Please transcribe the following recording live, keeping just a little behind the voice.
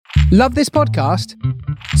Love this podcast?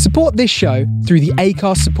 Support this show through the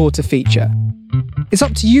Acast supporter feature. It's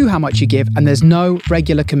up to you how much you give, and there's no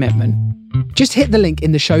regular commitment. Just hit the link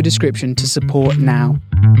in the show description to support now.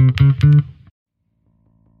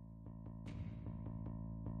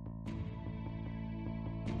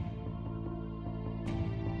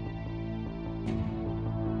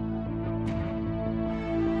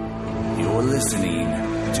 You're listening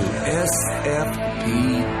to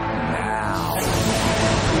SFP Now.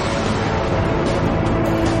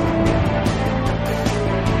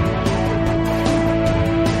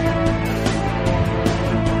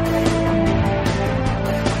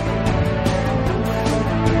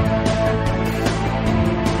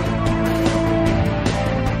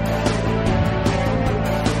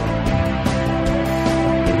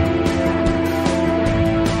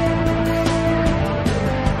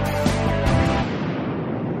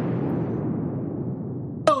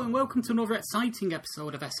 Welcome to another exciting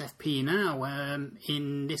episode of SFP Now,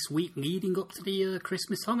 in this week leading up to the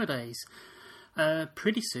Christmas holidays.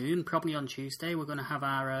 Pretty soon, probably on Tuesday, we're going to have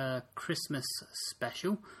our Christmas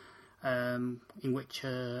special, in which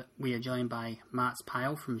we are joined by Matt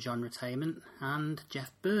Pyle from Genretainment and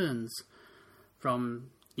Jeff Burns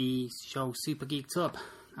from the show Super Geeked Up.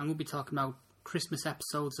 And we'll be talking about Christmas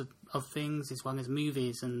episodes of things as well as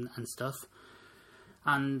movies and stuff.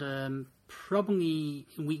 And probably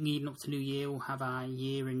a week leading up to New Year, we'll have our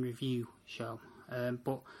year in review show.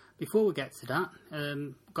 But before we get to that,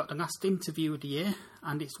 got the last interview of the year,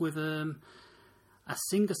 and it's with a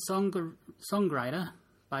singer-songwriter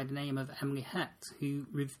by the name of Emily Hecht, who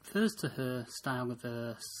refers to her style of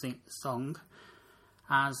song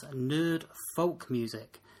as nerd folk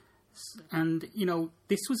music. And, you know,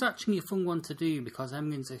 this was actually a fun one to do because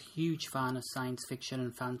Emily's a huge fan of science fiction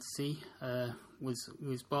and fantasy.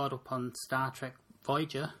 Was brought up on Star Trek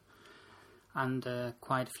Voyager and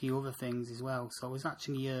quite a few other things as well. So it was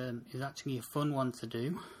actually a fun one to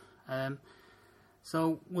do.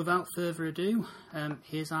 So without further ado,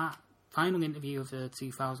 here's our final interview of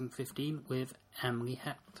 2015 with Emily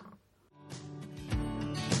Hecht.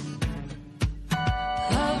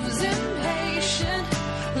 Love's impatient,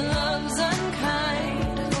 love's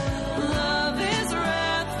unkind, love is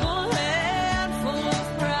wrathful and full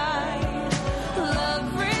of pride.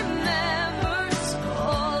 Love remembers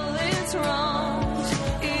all its wrongs,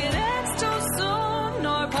 it ends too soon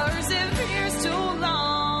nor perseveres too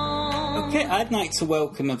long. Okay, I'd like to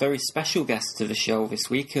welcome a very special guest to the show this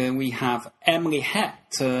week. We have Emily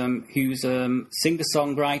Hecht, who's a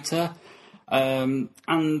singer-songwriter,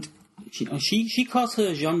 and she calls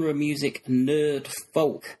her genre of music nerd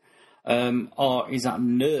folk, or is that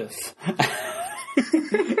nerf?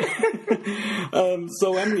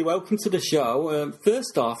 So Emily, welcome to the show.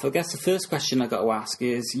 First off, I guess the first question I got to ask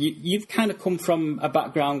is, you've kind of come from a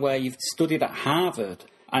background where you've studied at Harvard,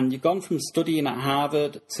 and you've gone from studying at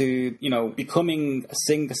Harvard to, you know, becoming a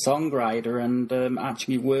singer-songwriter and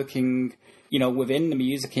actually working, you know, within the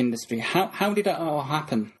music industry. How did that all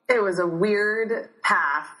happen? It was a weird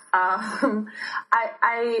path.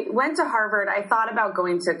 I went to Harvard. I thought about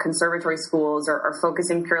going to conservatory schools or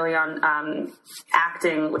focusing purely on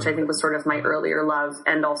acting, which I think was sort of my earlier love,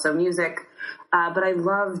 and also music. But I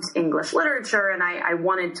loved English literature, and I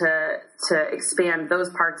wanted to expand those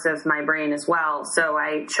parts of my brain as well. So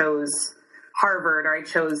I chose Harvard, or I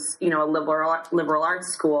chose, you know, a liberal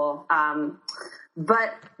arts school.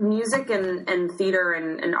 But music and theater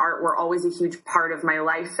and art were always a huge part of my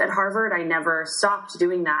life at Harvard. I never stopped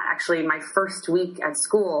doing that. Actually, my first week at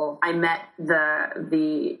school, I met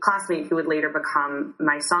the classmate who would later become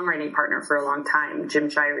my songwriting partner for a long time, Jim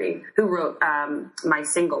Shirey, who wrote my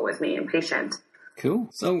single with me, Impatient. Cool.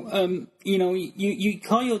 So, you know, you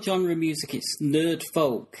call your genre of music, it's nerd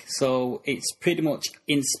folk. So it's pretty much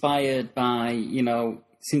inspired by, you know,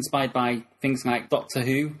 it's inspired by things like Doctor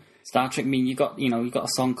Who, Star Trek. I mean, you got a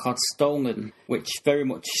song called Stolen, which very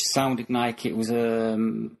much sounded like it was,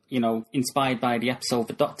 you know, inspired by the episode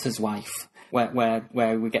The Doctor's Wife, where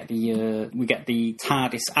we get the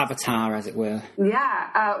TARDIS avatar, as it were.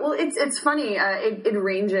 Yeah. Well, it's funny. It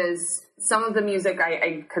ranges. Some of the music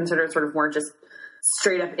I consider sort of more just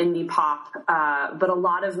straight up indie pop, but a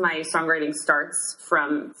lot of my songwriting starts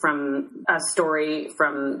from a story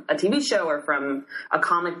from a TV show or from a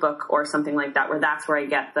comic book or something like that, where that's where I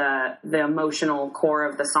get the emotional core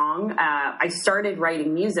of the song. I started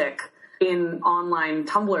writing music in online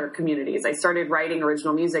Tumblr communities. I started writing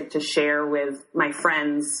original music to share with my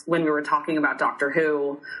friends when we were talking about Doctor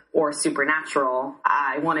Who or Supernatural.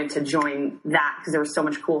 I wanted to join that because there was so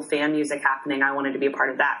much cool fan music happening. I wanted to be a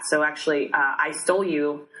part of that. So actually, I Stole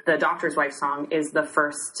You the Doctor's Wife song, is the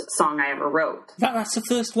first song I ever wrote. That's the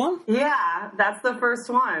first one? Yeah, that's the first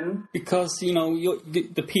one. Because,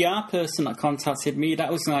 the PR person that contacted me,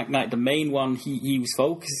 that was like the main one he was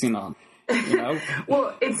focusing on.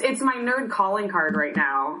 Well, it's my nerd calling card right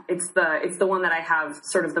now. It's the one that I have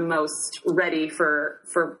sort of the most ready for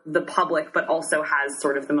the public, but also has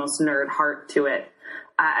sort of the most nerd heart to it.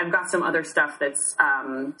 I've got some other stuff that's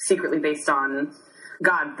secretly based on,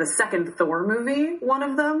 the second Thor movie, one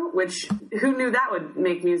of them, which who knew that would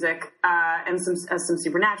make music, and some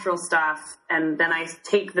supernatural stuff. And then I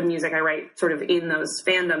take the music I write sort of in those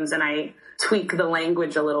fandoms and I tweak the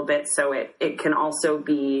language a little bit so it can also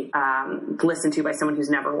be listened to by someone who's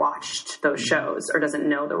never watched those shows or doesn't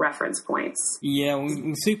know the reference points. Yeah,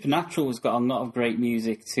 Supernatural's got a lot of great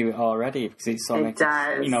music to it already, because it's on It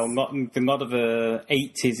does. a lot of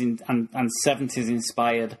 80s and 70s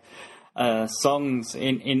inspired songs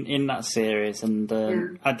in that series, and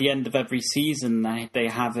at the end of every season they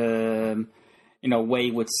have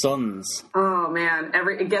Wayward Sons. Oh man,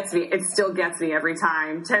 it still gets me every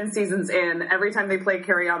time. 10 seasons in, every time they play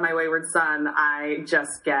Carry On My Wayward Son, I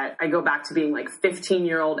go back to being like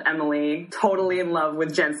 15-year-old Emily, totally in love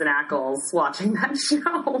with Jensen Ackles watching that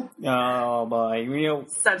show. Oh boy,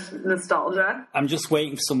 such nostalgia. I'm just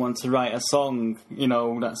waiting for someone to write a song,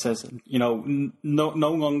 that says, no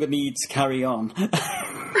longer needs Carry On.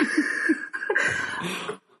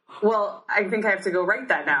 Well, I think I have to go write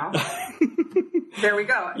that now. There we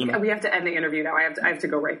go. We have to end the interview now. I have to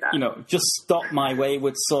go write that. Just stop my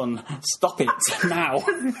wayward son. Stop it now.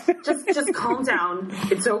 just calm down.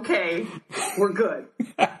 It's okay. We're good.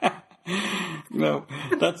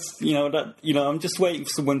 That's I'm just waiting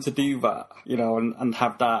for someone to do that, and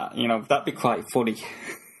have that, that'd be quite funny.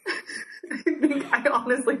 I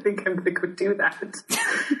honestly think I'm going to go do that.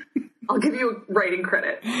 I'll give you writing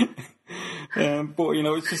credit. But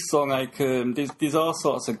it's just a song like there's all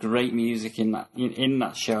sorts of great music in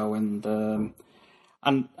that show, and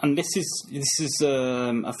this is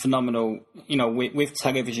a phenomenal, with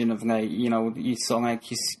television of you sort of like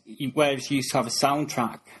whereas you used to have a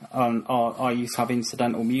soundtrack or you used to have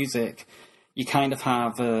incidental music, you kind of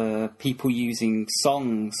have people using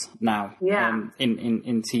songs now,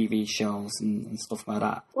 in TV shows and stuff like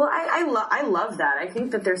that. Well, I love that. I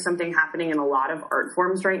think that there's something happening in a lot of art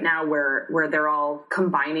forms right now where they're all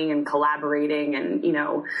combining and collaborating, and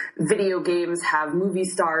video games have movie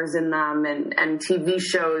stars in them, and TV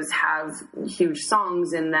shows have huge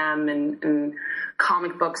songs in them, and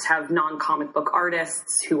comic books have non-comic book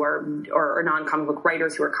artists or non-comic book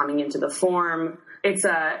writers who are coming into the form. It's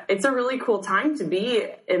a really cool time to be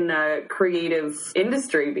in the creative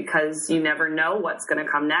industry, because you never know what's going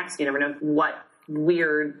to come next. You never know what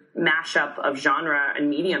weird mashup of genre and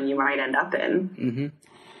medium you might end up in. Mm-hmm.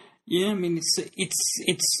 Yeah, I mean,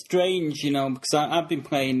 it's strange, because I've been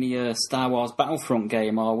playing the Star Wars Battlefront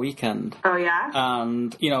game all weekend. Oh, yeah?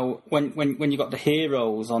 And, when you got the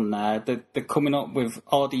heroes on there, they're coming up with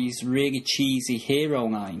all these really cheesy hero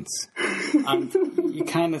lines. And you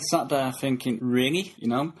kind of sat there thinking, really?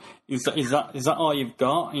 Is that all you've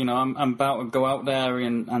got? I'm about to go out there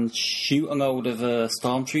and shoot a load of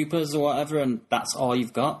stormtroopers or whatever, and that's all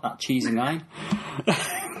you've got, that cheesy line?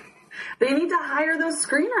 They need to hire those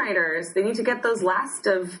screenwriters. They need to get those Last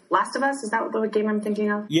of Us. Is that the game I'm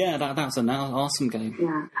thinking of? Yeah, that's an awesome game.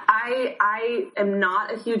 Yeah. I am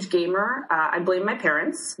not a huge gamer. I blame my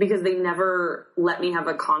parents, because they never let me have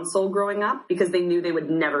a console growing up, because they knew they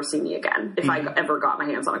would never see me again if I ever got my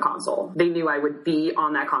hands on a console. They knew I would be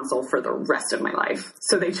on that console for the rest of my life.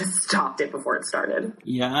 So they just stopped it before it started.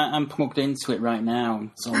 Yeah, I'm plugged into it right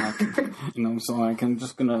now. So I'm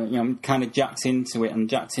just going to, I'm kind of jacked into it and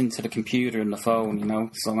jacked into the computer and the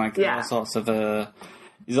phone, So all sorts of,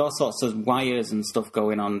 there's all sorts of wires and stuff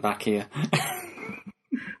going on back here.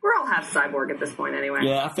 We're all half cyborg at this point anyway.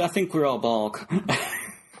 Yeah, I think we're all Borg.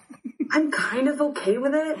 I'm kind of okay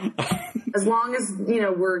with it. As long as,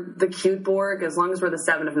 we're the cute Borg, as long as we're the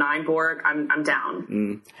 7 of 9 Borg, I'm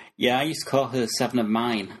down. Yeah, I used to call her 7 of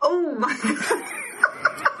mine. Oh my God.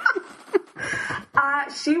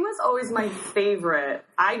 She was always my favorite.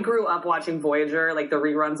 I grew up watching Voyager, like the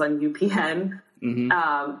reruns on UPN. Mm-hmm.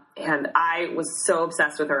 And I was so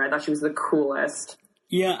obsessed with her. I thought she was the coolest.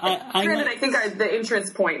 Yeah, I think the entrance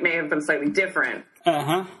point may have been slightly different.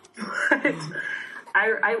 Uh-huh.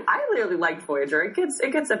 I really liked Voyager. It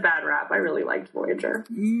gets a bad rap. I really liked Voyager.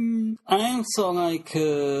 I am sort of like,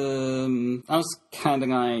 I was kind of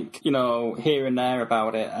like, here and there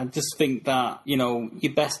about it. I just think that,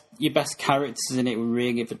 your best characters in it were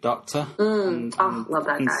really the Doctor. Love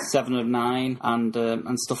that and guy. 7 of 9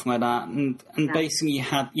 and stuff like that. And basically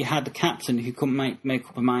you had the captain who couldn't make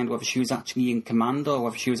up her mind whether she was actually in command or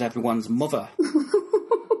whether she was everyone's mother.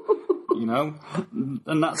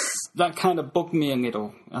 And that kind of bugged me a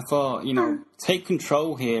little. I thought, take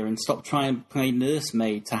control here and stop trying to play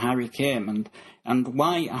nursemaid to Harry Kim. And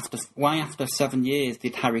why after 7 years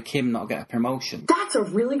did Harry Kim not get a promotion? That's a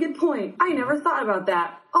really good point. I never thought about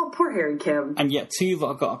that. Oh, poor Harry Kim. And yet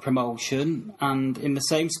Tuvok got a promotion, and in the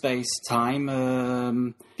same space time,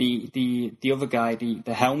 the other guy,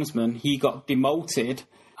 the helmsman, he got demoted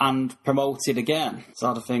and promoted again,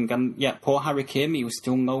 sort of thing. And yet poor Harry Kim, he was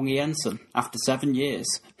still lonely ensign after 7 years.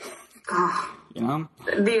 The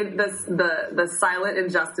silent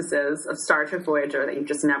injustices of Star Trek Voyager that you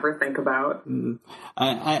just never think about.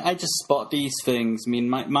 I just spot these things. I mean,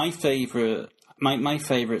 my favourite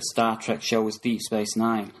Star Trek show was Deep Space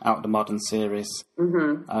Nine, out of the modern series.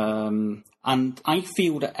 And I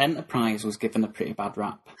feel that Enterprise was given a pretty bad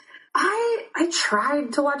rap. I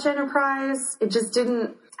tried to watch Enterprise. It just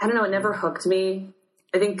didn't, I don't know, it never hooked me.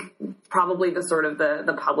 I think probably the sort of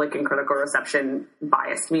the public and critical reception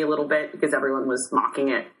biased me a little bit because everyone was mocking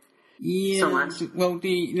it so much. Well,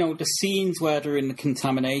 the scenes where they're in the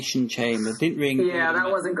contamination chamber didn't really... Yeah,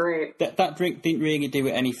 that wasn't great. That drink didn't really do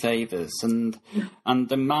it any favours, and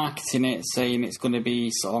the marketing it, saying it's going to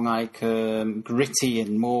be sort of like gritty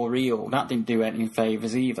and more real, that didn't do it any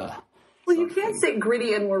favours either. Well, you can't say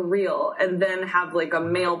gritty and more real and then have like a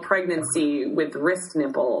male pregnancy with wrist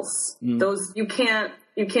nipples. Those you can't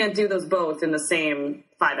do those both in the same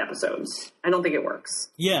 5 episodes. I don't think it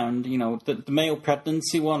works. Yeah, and the male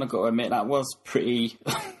pregnancy one, I got to admit, that was pretty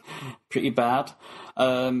pretty bad.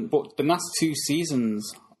 But the last 2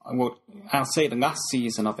 seasons, well, I'll say the last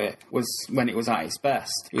season of it was when it was at its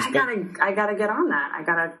best. I gotta get on that. I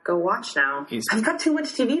gotta go watch now. I've got too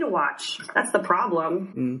much TV to watch. That's the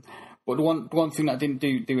problem. But the one thing that didn't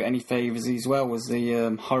do it any favours as well was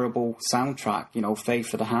the horrible soundtrack,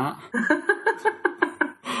 Faith of the Heart.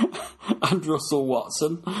 And Russell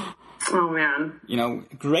Watson. Oh, man.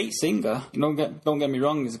 Great singer. Don't get me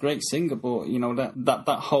wrong, he's a great singer, but,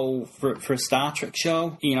 that whole, for a Star Trek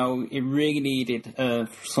show, it really needed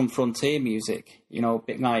some frontier music, a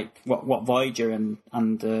bit like what Voyager and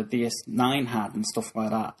DS9 had and stuff like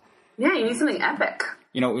that. Yeah, you need something epic.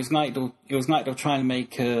 It was like they're trying to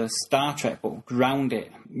make Star Trek, but ground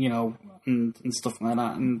it, and stuff like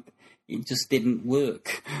that, and it just didn't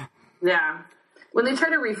work. Yeah. When they try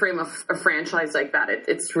to reframe a franchise like that,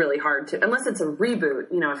 it's really hard to, unless it's a reboot.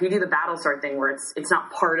 If you do the Battlestar thing where it's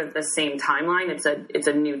not part of the same timeline, it's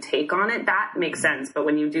a new take on it. That makes sense. But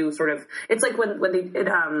when you do sort of, it's like when they did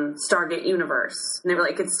Stargate Universe, and they were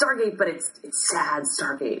like, it's Stargate, but it's sad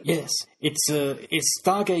Stargate. Yes, it's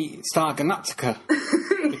Stargate Star Galactica.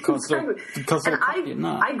 Because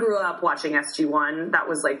I grew up watching SG-1. That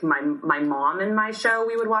was like my mom and my show.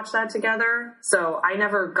 We would watch that together. So I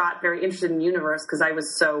never got very interested in Universe because I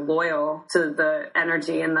was so loyal to the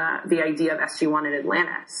energy and the idea of SG-1 in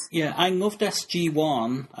Atlantis. Yeah, I loved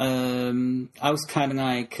SG-1. I was kind of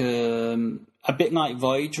like... a bit like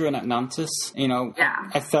Voyager and Atlantis, Yeah.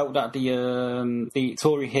 I felt that the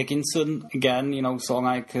Tori Higginson, again, sort of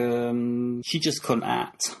like, she just couldn't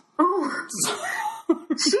act. Oh,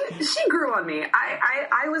 she grew on me.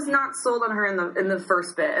 I was not sold on her in the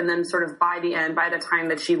first bit, and then sort of by the end, by the time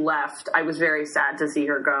that she left, I was very sad to see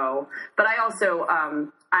her go. But I also,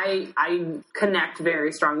 I connect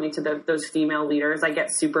very strongly to those female leaders. I get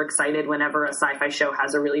super excited whenever a sci-fi show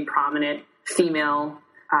has a really prominent female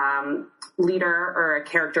leader or a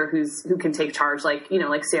character who can take charge, like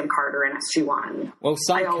Sam Carter and SG-1. Well,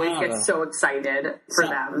 I always get so excited for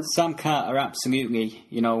them. Sam Carter, absolutely.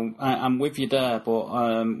 I'm with you there,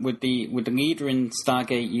 but with the leader in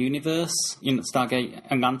Stargate Universe, Stargate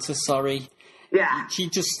Atlantis, sorry. Yeah. She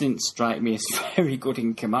just didn't strike me as very good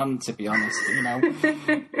in command, to be honest.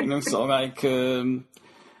 Sort of like.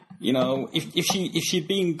 If she'd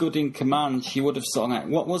been good in command, she would have sort of like,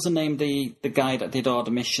 what was the name, the guy that did all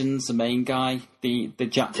the missions, the main guy,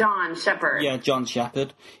 John Shepard. Yeah, John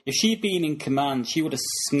Shepard. If she'd been in command, she would have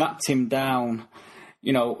snapped him down,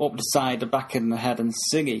 up the side, the back of the head and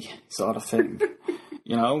singy sort of thing.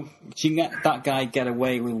 She can let that guy get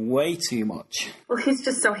away with way too much. Well, he's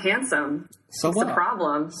just so handsome. So That's what? the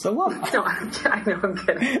problem. So what? No, I know, I'm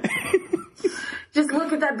kidding. Just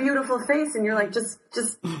look at that beautiful face and you're like, just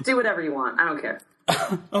do whatever you want. I don't care.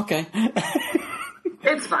 Okay.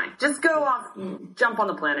 It's fine. Just go off, jump on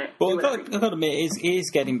the planet. Well, do I've whatever. got to admit, it is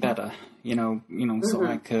getting better. Sort of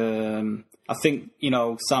like, I think,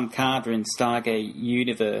 Sam Carter in Stargate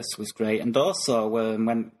Universe was great. And also,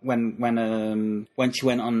 when she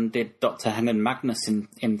went on and did Dr. Henry Magnus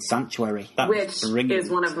in Sanctuary. That Which was brilliant. is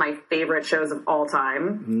one of my favorite shows of all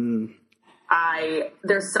time.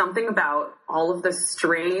 There's something about all of the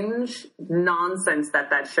strange nonsense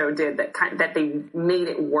that show did that they made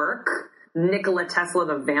it work. Nikola Tesla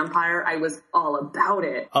the vampire, I was all about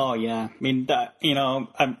it. Oh, yeah. I mean, that,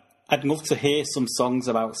 I'd love to hear some songs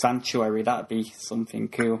about Sanctuary. That'd be something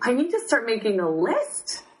cool. I need to start making a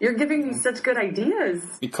list. You're giving me such good ideas.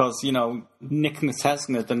 Because, Nikola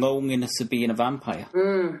Tesla, the loneliness of being a vampire.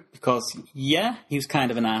 Because, yeah, he was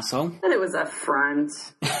kind of an asshole. And it was a front.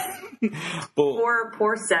 But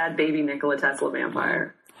Poor sad baby Nikola Tesla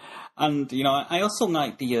vampire. And, I also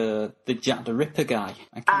like the Jack the Ripper guy.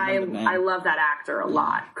 I love that actor a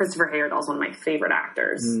lot. Christopher Heyerdahl's one of my favorite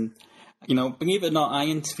actors. Believe it or not, I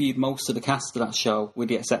interviewed most of the cast of that show, with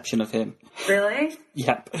the exception of him. Really?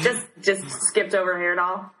 Yep. Just skipped over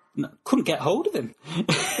Heyerdahl? No, couldn't get hold of him.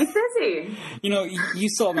 He's busy. You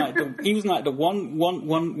saw like he was like the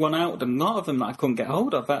one out of them, lot of them that I couldn't get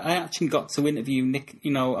hold of. I actually got to interview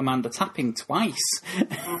Amanda Tapping twice.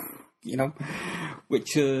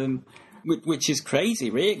 Which is crazy,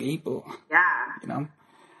 really. But Yeah.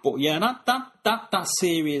 But yeah, that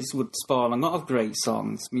series would spawn a lot of great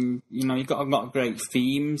songs. I mean, you got a lot of great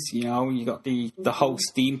themes. You got the whole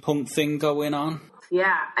steampunk thing going on.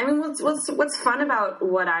 Yeah, I mean, what's fun about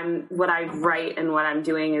what I write and what I'm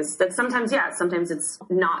doing is that sometimes it's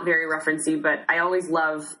not very referencey, but I always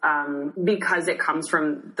love because it comes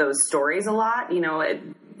from those stories a lot.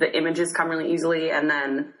 The images come really easily, and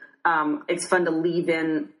then it's fun to leave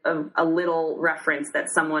in a little reference that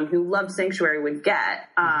someone who loved Sanctuary would get,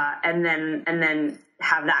 and then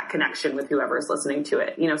have that connection with whoever is listening to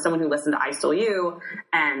it. Someone who listened to I Stole You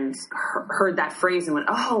and heard that phrase and went,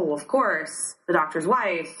 oh, of course, the doctor's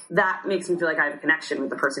wife. That makes me feel like I have a connection with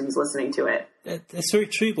the person who's listening to it. It's very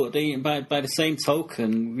true, but by the same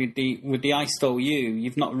token, with the I Stole You,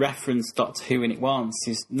 you've not referenced Doctor Who in it once.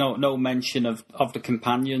 There's no mention of the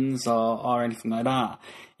companions or anything like that.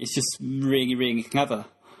 It's just really, really clever.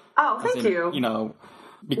 Oh, thank you.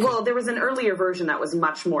 Because there was an earlier version that was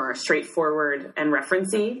much more straightforward and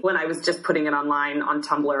referencey. When I was just putting it online on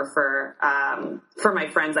Tumblr for my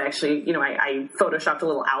friends, I actually, I photoshopped a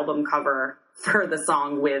little album cover for the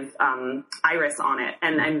song with Iris on it,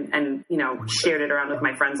 and shared it around with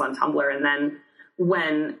my friends on Tumblr, and then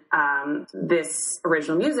when this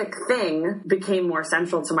original music thing became more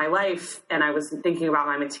central to my life and I was thinking about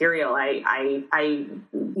my material, I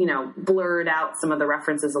blurred out some of the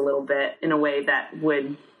references a little bit in a way that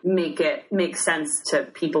would make sense to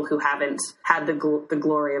people who haven't had the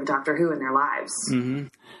glory of Doctor Who in their lives. Mm-hmm.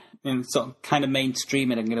 And sort of kind of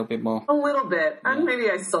mainstream it a little bit more. A little bit. Yeah. And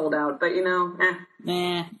maybe I sold out, but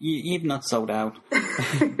Nah, you've not sold out.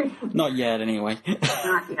 Not yet, anyway.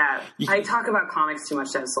 Not yet. I talk about comics too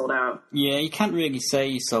much to have sold out. Yeah, you can't really say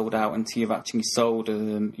you sold out until you've actually sold,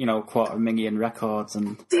 250,000 records.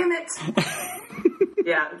 And damn it!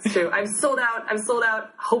 Yeah, it's true. I've sold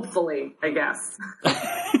out, hopefully, I guess.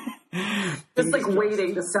 Just like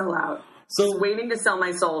waiting to sell out. So waiting to sell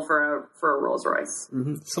my soul for a Rolls Royce.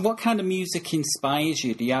 Mm-hmm. So what kind of music inspires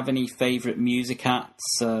you? Do you have any favourite music acts?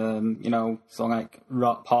 Sort of like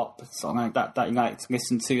rock, pop, something like that you like to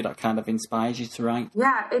listen to that kind of inspires you to write?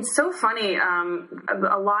 Yeah, it's so funny.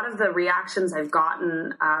 A lot of the reactions I've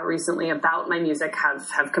gotten recently about my music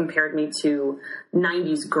have compared me to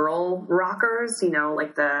 90s girl rockers,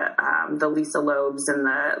 like the Lisa Loebs and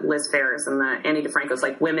the Liz Phair's and the Annie DeFrancos,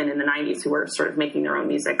 like women in the 90s who were sort of making their own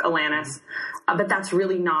music, Alanis. But that's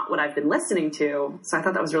really not what I've been listening to. So I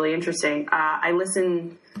thought that was really interesting. I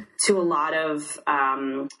listen to a lot of,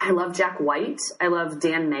 I love Jack White. I love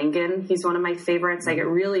Dan Mangan. He's one of my favorites. I get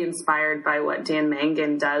really inspired by what Dan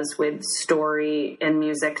Mangan does with story and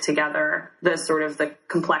music together. The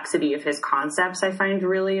complexity of his concepts I find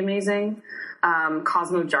really amazing.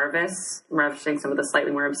 Cosmo Jarvis, referencing some of the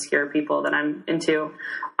slightly more obscure people that I'm into.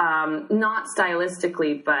 Not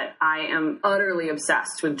stylistically, but I am utterly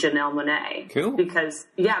obsessed with Janelle Monáe. Cool. Because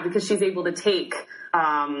she's able to take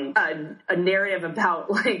a narrative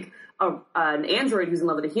about like an android who's in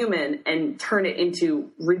love with a human and turn it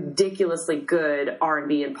into ridiculously good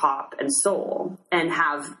R&B and pop and soul, and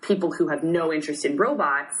have people who have no interest in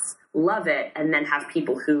robots love it, and then have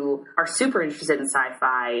people who are super interested in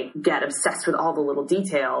sci-fi get obsessed with all the little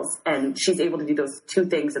details, and she's able to do those two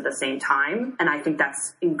things at the same time, and I think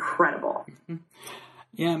that's incredible. Mm-hmm.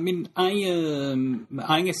 Yeah, I mean, I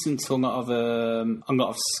listen to a lot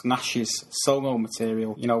of Slash's solo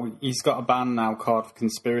material. You know, he's got a band now called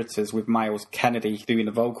Conspirators with Miles Kennedy doing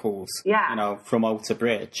the vocals. Yeah. You know, from Alter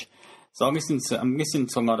Bridge. So I'm listening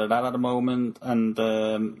to a lot of that at the moment, and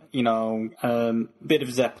bit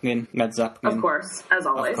of Zeppelin, Led Zeppelin, Of course, as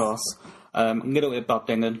always. of course. A little bit of Bob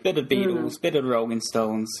Dylan, bit of Beatles, bit of Rolling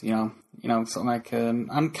Stones. You know, sort of like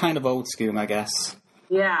I'm kind of old school, I guess.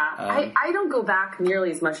 Yeah, I don't go back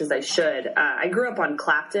nearly as much as I should. I grew up on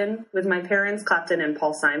Clapton with my parents, Clapton and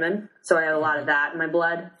Paul Simon, so I had a lot of that in my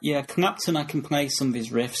blood. Yeah, Clapton, I can play some of his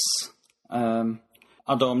riffs,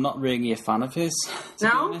 although I'm not really a fan of his, to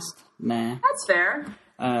be No? honest. Nah. That's fair.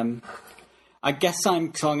 I guess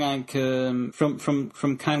I'm sort of like,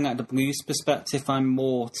 from kind of like the blues perspective, I'm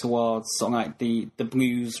more towards sort of like the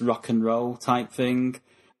blues rock and roll type thing.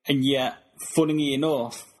 And yet, funnily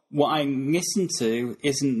enough, what I listen to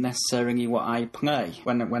isn't necessarily what I play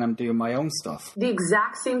when I'm doing my own stuff. The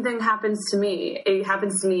exact same thing happens to me. It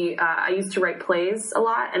happens to me. I used to write plays a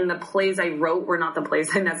lot, and the plays I wrote were not the plays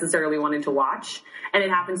I necessarily wanted to watch. And it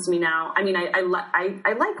happens to me now. I mean, I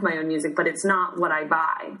like my own music, but it's not what I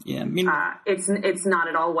buy. Yeah, I mean, It's not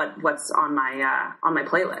at all what's on my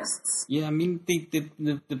playlists. yeah, I mean,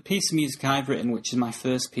 the piece of music I've written, which is my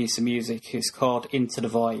first piece of music, is called Into the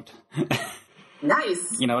Void.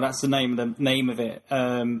 Nice. You know, that's the name of it.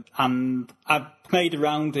 And I've played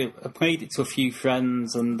around it. I played it to a few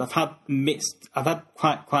friends, and I've had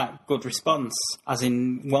quite good response. As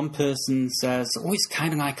in, one person says, "Oh, it's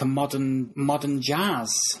kind of like a modern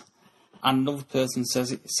jazz," and another person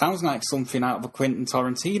says, "It sounds like something out of a Quentin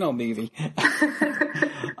Tarantino movie."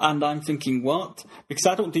 And I'm thinking, what? Because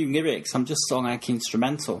I don't do lyrics. I'm just sort of like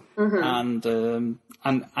instrumental. And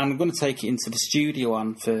I'm going to take it into the studio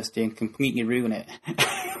on Thursday and completely ruin it.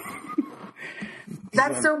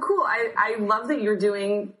 That's so cool. I love that you're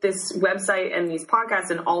doing this website and these podcasts,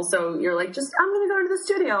 and also you're like, I'm going to go to the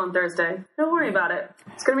studio on Thursday. Don't worry about it.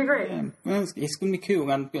 It's going to be great. Yeah, well, it's going to be cool,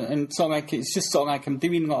 and sort of like it's just sort of like I'm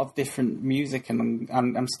doing a lot of different music, and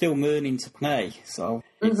I'm still learning to play. So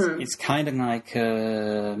it's kind of like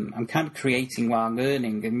I'm kind of creating while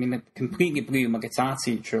learning. I mean, I completely blew my guitar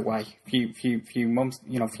teacher away a few months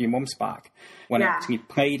back when I actually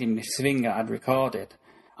played in this thing that I'd recorded,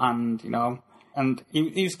 and And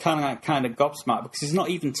he was kind of gobsmacked because he's not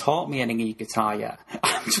even taught me any lead guitar yet.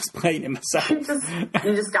 I'm just playing it myself.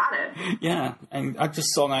 You just got it. Yeah, and I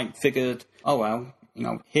just sort of like figured, oh well,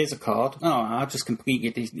 here's a chord. Oh, I'll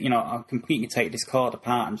completely take this chord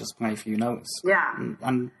apart and just play a few notes. Yeah.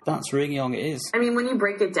 And that's really all it is. I mean, when you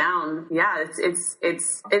break it down, yeah, I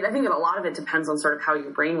think a lot of it depends on sort of how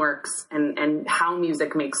your brain works and how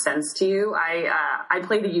music makes sense to you. I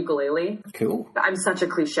play the ukulele. Cool. I'm such a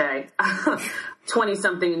cliche.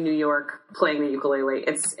 20-something in New York playing the ukulele.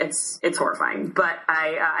 It's horrifying. But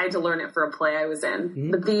I had to learn it for a play I was in.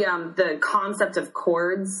 Mm-hmm. But the concept of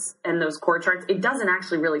chords and those chord charts, it doesn't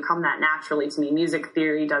actually really come that naturally to me. Music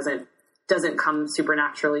theory doesn't come super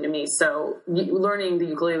naturally to me. So learning the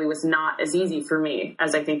ukulele was not as easy for me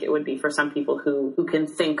as I think it would be for some people who can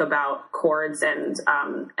think about chords and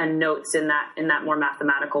notes in that more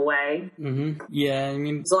mathematical way. Mm-hmm. Yeah, I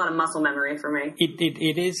mean, it's a lot of muscle memory for me.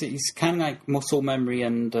 It is. It's kind of like muscle memory,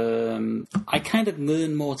 and I kind of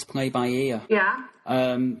learn more to play by ear. Yeah.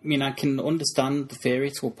 I mean, I can understand the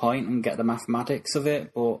theory to a point and get the mathematics of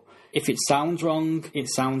it, but if it sounds wrong, it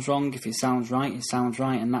sounds wrong. If it sounds right, it sounds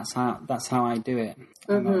right, and that's how I do it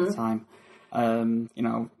a lot of the time.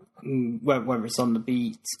 Whether it's on the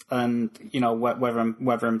beat, and whether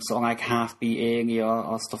I'm sort of like half beat early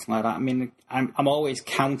or stuff like that. I mean, I'm always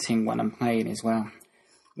counting when I'm playing as well.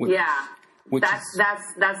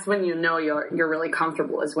 That's when you're really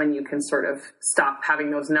comfortable, is when you can sort of stop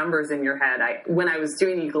having those numbers in your head. When I was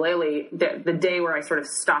doing ukulele, the day where I sort of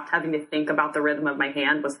stopped having to think about the rhythm of my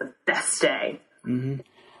hand was the best day. Mm-hmm.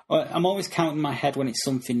 Well, I'm always counting my head when it's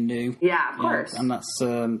something new. Yeah, of course. And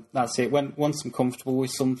that's it. Once I'm comfortable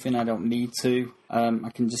with something, I don't need to.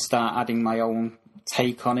 I can just start adding my own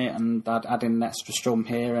take on it, and adding an extra strum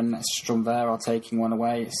here and an extra strum there, or taking one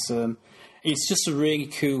away. It's just a really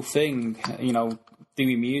cool thing,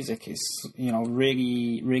 doing music is,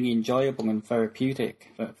 really, really enjoyable and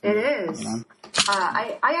therapeutic. It is.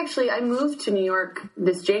 I moved to New York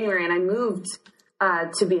this January, and I moved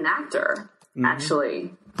to be an actor,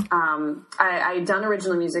 actually. I'd done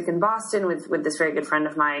original music in Boston with this very good friend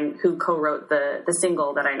of mine who co-wrote the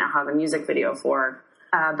single that I now have a music video for.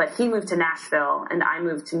 But he moved to Nashville, and I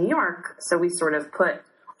moved to New York, so we sort of put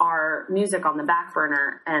our music on the back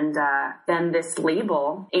burner, and then this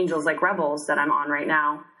label, Angels Like Rebels, that I'm on right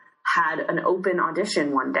now, had an open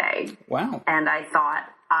audition one day. Wow. And I thought,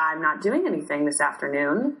 I'm not doing anything this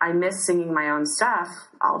afternoon. I miss singing my own stuff.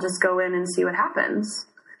 I'll just go in and see what happens.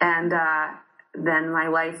 And then my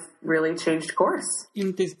life really changed course.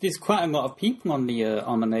 There's quite a lot of people on the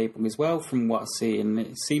album as well, from what I see, and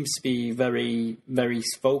it seems to be very, very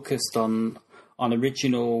focused on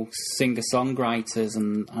original singer-songwriters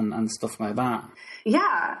and stuff like that.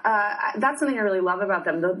 Yeah, that's something I really love about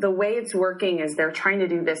them. The way it's working is they're trying to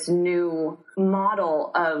do this new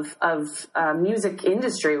model of music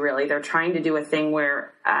industry, really. They're trying to do a thing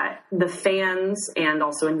where the fans and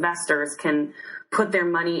also investors can put their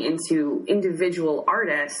money into individual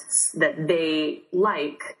artists that they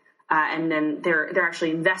like, and then they're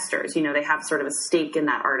actually investors. You know, they have sort of a stake in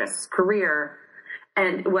that artist's career.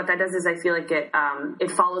 And what that does is I feel like it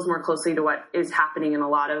follows more closely to what is happening in a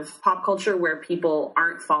lot of pop culture, where people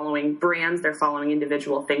aren't following brands, they're following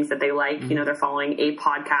individual things that they like. You know, they're following a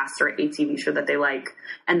podcast or a TV show that they like,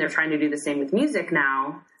 and they're trying to do the same with music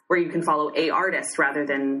now, where you can follow a artist rather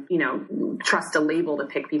than, you know, trust a label to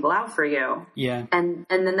pick people out for you. Yeah. And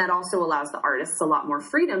then that also allows the artists a lot more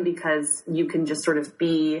freedom, because you can just sort of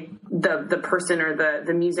be the person or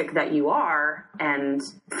the music that you are and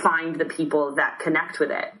find the people that connect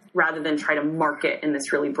with it, rather than try to market in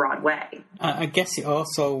this really broad way. I guess it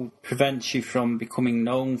also prevents you from becoming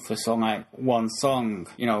known for one song,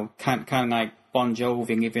 you know, kind of like Bon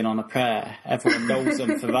Jovi, Living on a Prayer. Everyone knows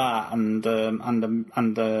them for that, and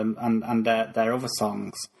their other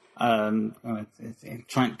songs.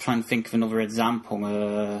 Trying to think of another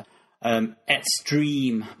example.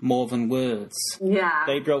 Extreme, More Than Words. Yeah,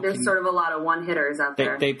 there's sort of a lot of one-hitters out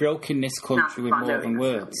there. They broke in this country with More Than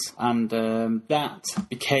Words, and that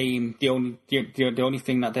became the only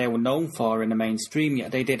thing that they were known for in the mainstream.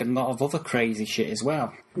 Yet they did a lot of other crazy shit as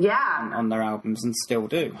well. Yeah, on their albums, and still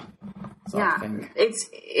do. Yeah,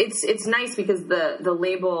 it's nice because the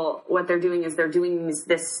label, what they're doing is they're doing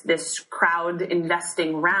this crowd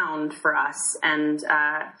investing round for us, and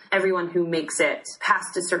everyone who makes it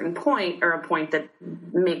past a certain point, or a point that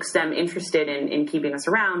makes them interested in keeping us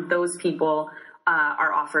around, those people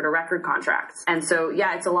are offered a record contract. And so,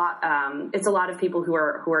 yeah, it's a lot of people who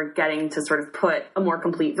are getting to sort of put a more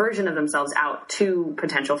complete version of themselves out to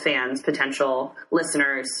potential fans, potential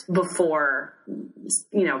listeners, before,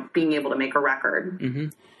 you know, being able to make a record. Mm-hmm.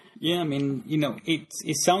 Yeah, I mean, you know, it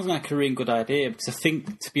sounds like a really good idea, because I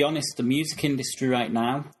think, to be honest, the music industry right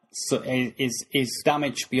now is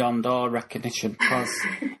damaged beyond our recognition, because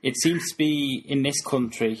it seems to be in this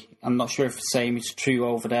country. I'm not sure if the same is true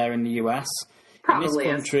over there in the US. Probably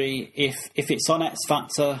in this country, if it's on X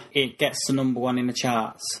Factor, it gets the number one in the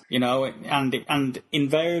charts, you know, and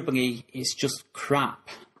invariably it's just crap.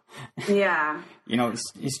 Yeah. You know,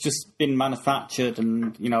 it's just been manufactured,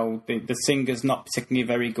 and, you know, the singer's not particularly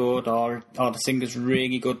very good, or the singer's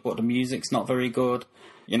really good but the music's not very good.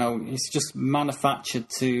 You know, it's just manufactured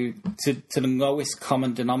to the lowest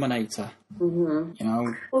common denominator. Mm-hmm. You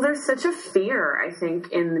know, well, there's such a fear, I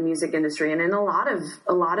think, in the music industry and in a lot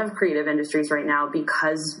of creative industries right now,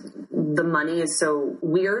 because the money is so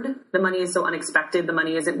weird, the money is so unexpected, the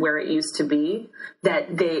money isn't where it used to be,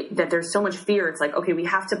 that there's so much fear. It's like, okay, we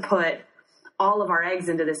have to put all of our eggs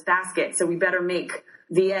into this basket, so we better make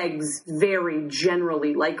the eggs very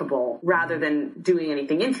generally likable, rather than doing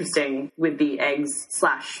anything interesting with the eggs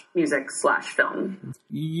 /music/film.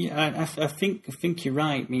 Yeah, I think you're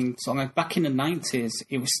right. I mean, sort of like back in the 90s,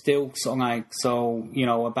 it was still sort of like, so, you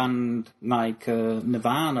know, a band like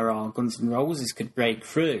Nirvana or Guns N' Roses could break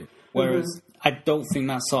through, whereas I don't think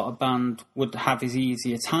that sort of band would have as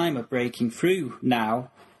easy a time of breaking through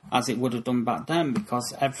now as it would have done back then,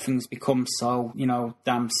 because everything's become so, you know,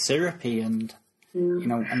 damn syrupy and, you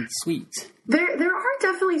know, and sweet. There are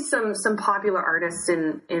definitely some popular artists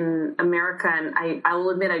in America, and I will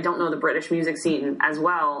admit I don't know the British music scene as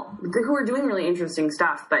well, who are doing really interesting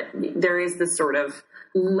stuff, but there is this sort of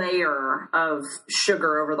layer of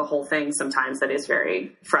sugar over the whole thing sometimes that is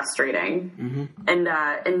very frustrating. Mm-hmm.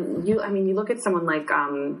 And you look at someone like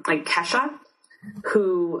Kesha,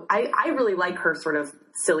 who I really like her sort of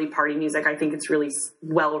silly party music. I think it's really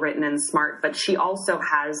well written and smart, but she also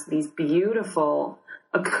has these beautiful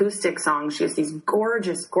acoustic songs. She has these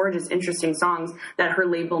gorgeous, gorgeous, interesting songs that her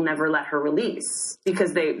label never let her release,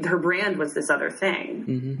 because her brand was this other thing.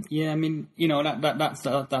 Mm-hmm. Yeah, I mean, you know, that's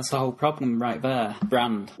the whole problem right there.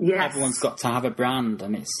 Brand. Yes. Everyone's got to have a brand,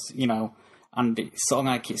 and it's, you know, and it's sort of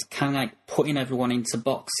like, it's kind of like putting everyone into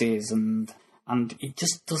boxes, and it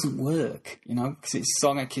just doesn't work, you know, because it's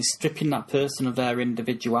sort of like it's stripping that person of their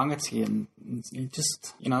individuality, and it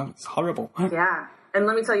just, you know, it's horrible. Yeah. And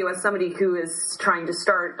let me tell you, as somebody who is trying to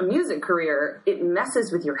start a music career, it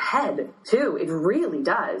messes with your head too. It really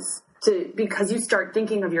does. Because you start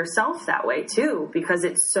thinking of yourself that way too, because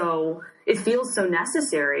it feels so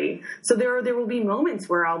necessary. So there will be moments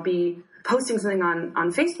where I'll be posting something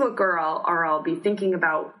on Facebook, or I'll be thinking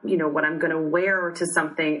about, what I'm going to wear to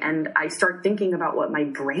something, and I start thinking about what my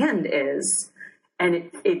brand is. And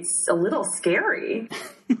it's a little scary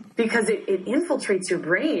because it infiltrates your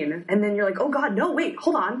brain, and then you're like, oh God, no, wait,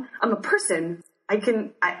 hold on. I'm a person. I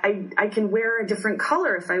can wear a different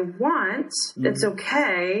color if I want. Mm-hmm. It's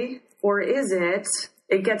okay. Or is it?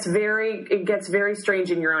 It gets very strange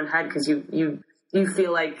in your own head, because you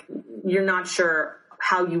feel like you're not sure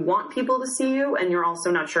how you want people to see you, and you're also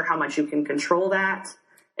not sure how much you can control that.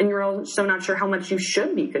 And you're also not sure how much you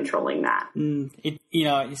should be controlling that. It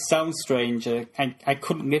sounds strange. I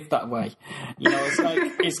couldn't live that way.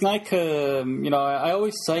 It's like I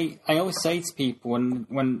always say to people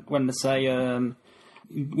when they say,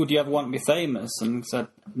 would you ever want to be famous? And I said,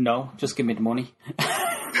 no, just give me the money.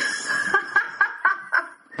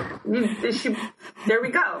 There we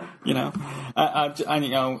go. I'll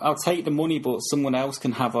take the money, but someone else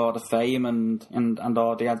can have all the fame and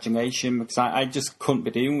all the adulation, because I just couldn't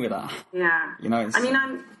be dealing with that. Yeah.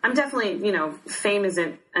 I'm definitely, fame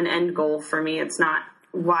isn't an end goal for me. It's not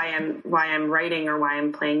why I'm writing or why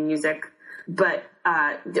I'm playing music. But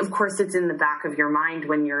of course, it's in the back of your mind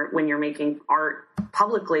when you're making art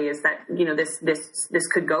publicly, is that this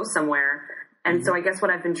could go somewhere. And so I guess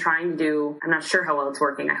what I've been trying to do, I'm not sure how well it's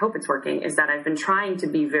working, I hope it's working, is that I've been trying to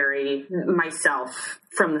be very myself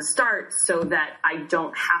from the start, so that I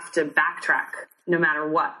don't have to backtrack no matter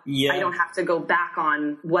what. Yeah. I don't have to go back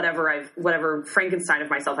on whatever Frankenstein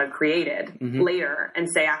of myself I've created later and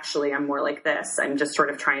say, actually, I'm more like this. I'm just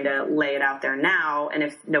sort of trying to lay it out there now. And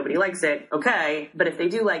if nobody likes it, okay. But if they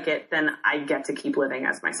do like it, then I get to keep living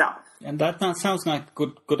as myself. And that sounds like a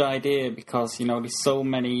good idea, because, there's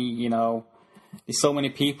so many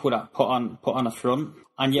people that put on a front,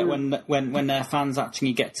 and yet when their fans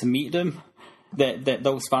actually get to meet them,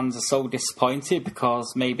 those fans are so disappointed,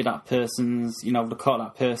 because maybe that person's, they caught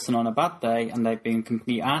that person on a bad day and they've been a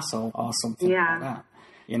complete arsehole or something like that.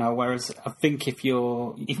 Whereas I think if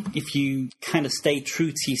you kind of stay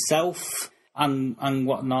true to yourself and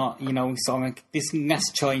whatnot, sort of like this less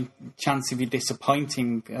chance of you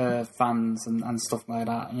disappointing fans and stuff like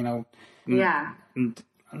that, Yeah.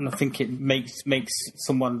 And I think it makes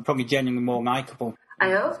someone probably genuinely more likable.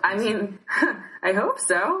 I hope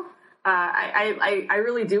so. I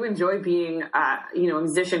really do enjoy being, a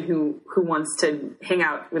musician who wants to hang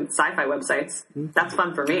out with sci-fi websites. That's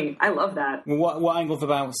fun for me. I love that. What I love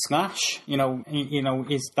about Slash,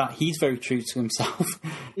 is that he's very true to himself.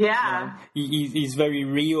 Yeah. He's very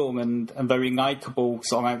real and very likable.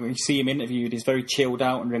 So when you see him interviewed, he's very chilled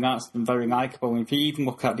out and relaxed and very likable. And if you even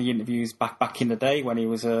look at the interviews back in the day when he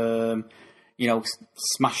was,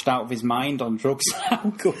 smashed out of his mind on drugs and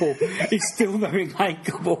alcohol, he's still very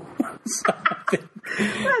likable. That's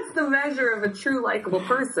the measure of a true likable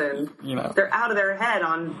person. They're out of their head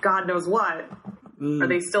on God knows what. Are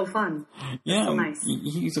they still fun? Yeah, so nice.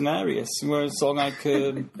 He's hilarious. Whereas sort of like,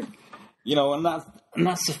 and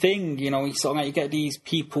that's the thing. You sort of like, you get these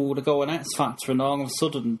people that go on X Factor, and all of a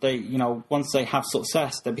sudden they, once they have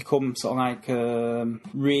success, they become sort of like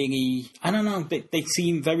really, I don't know, they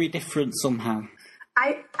seem very different somehow.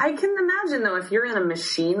 I can imagine, though, if you're in a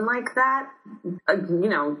machine like that,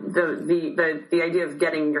 the idea of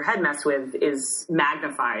getting your head messed with is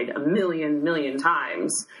magnified a million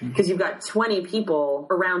times, because you've got 20 people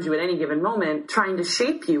around you at any given moment trying to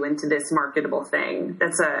shape you into this marketable thing.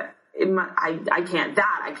 I can't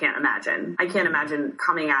imagine. I can't imagine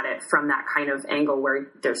coming at it from that kind of angle where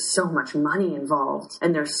there's so much money involved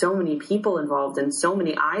and there's so many people involved and so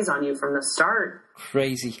many eyes on you from the start.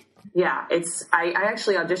 Crazy. Yeah, I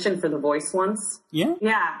actually auditioned for The Voice once. Yeah?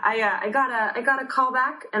 Yeah, I got a call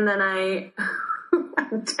back, and then I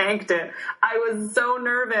tanked it. I was so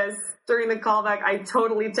nervous during the callback. I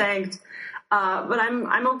totally tanked. But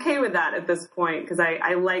I'm okay with that at this point, because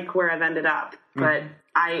I like where I've ended up. But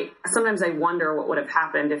sometimes I wonder what would have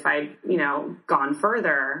happened if I'd, gone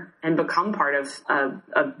further and become part of a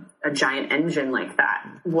giant engine like that.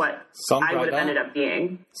 What I would have ended up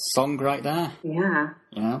being. Song right there. Yeah.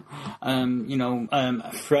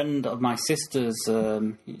 A friend of my sister's,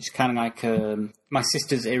 she's kind of like, my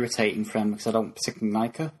sister's irritating friend, because I don't particularly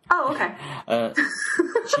like her. Oh, okay.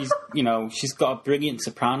 She's got a brilliant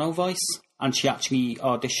soprano voice. And she actually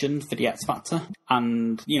auditioned for the X Factor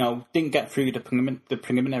and, didn't get through the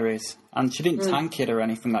preliminaries. And she didn't tank it or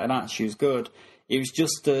anything like that. She was good. It was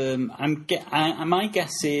just, my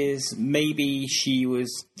guess is maybe she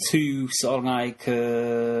was too sort of like,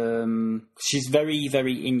 she's very,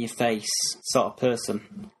 very in your face sort of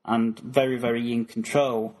person and very, very in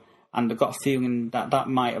control. And I got a feeling that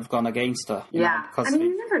might have gone against her. You know, I mean,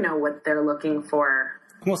 you never know what they're looking for.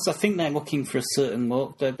 Plus, I think they're looking for a certain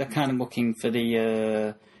look. They're kind of looking for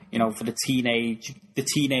the, for the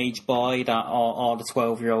teenage boy that or the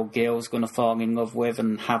 12-year-old girl's going to fall in love with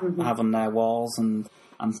and have on their walls and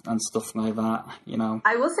stuff like that, you know.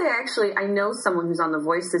 I will say, actually, I know someone who's on The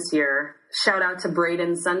Voice this year. Shout out to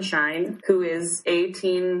Braden Sunshine, who is a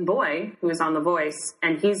teen boy who is on The Voice,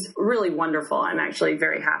 and he's really wonderful. I'm actually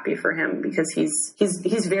very happy for him because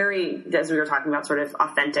he's very, as we were talking about, sort of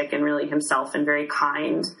authentic and really himself and very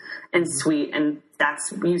kind and sweet, and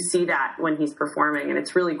you see that when he's performing, and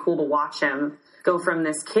it's really cool to watch him go from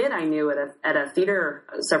this kid I knew at a theater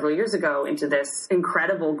several years ago into this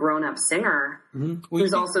incredible grown-up singer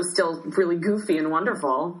who's also still really goofy and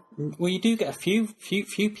wonderful. Well, you do get a few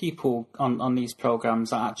people on these programs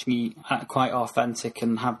that actually are quite authentic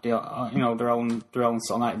and have their own sort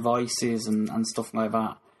of like voices and stuff like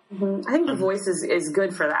that. I think The Voice is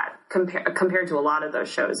good for that compared to a lot of those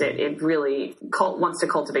shows. It really wants to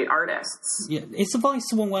cultivate artists. Yeah, it's The Voice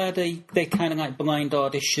the one where they kind of like blind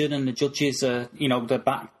audition and the judges are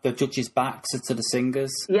the judges' backs are to the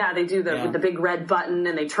singers. Yeah, they do with the big red button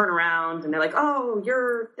and they turn around and they're like, "Oh,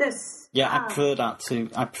 you're this." Yeah, I prefer that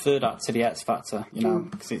to the X Factor,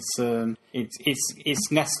 because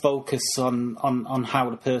it's less focus on how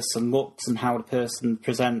the person looks and how the person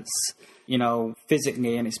presents,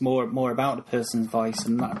 physically, and it's more about the person's voice,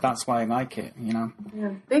 and that's why I like it, Yeah.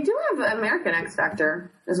 They do have American X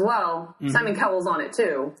Factor as well. Simon Cowell's on it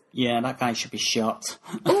too. Yeah, that guy should be shot.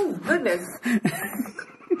 Oh, goodness.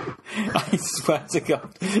 I swear to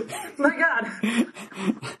God. My God.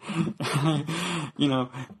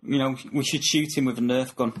 We should shoot him with a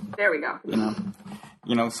Nerf gun. There we go.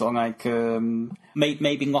 Sort of like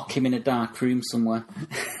maybe lock him in a dark room somewhere.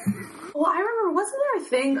 Well, I remember, wasn't there a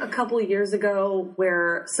thing a couple of years ago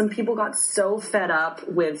where some people got so fed up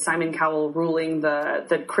with Simon Cowell ruling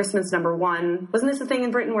the Christmas #1? Wasn't this a thing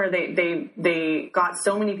in Britain where they got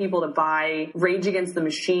so many people to buy Rage Against the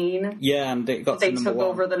Machine? Yeah, and they took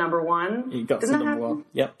over the #1. It got to number 1.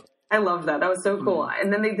 Yep. I loved that. That was so cool.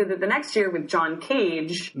 And then they did it the next year with John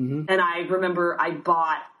Cage. And I remember I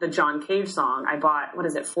bought the John Cage song. I bought,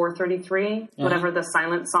 433? Whatever the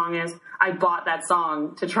silent song is. I bought that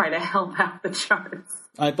song to try to help out the charts.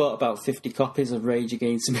 I bought about 50 copies of Rage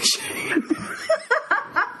Against the Machine.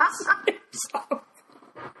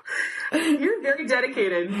 You're very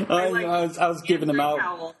dedicated. I was giving them out.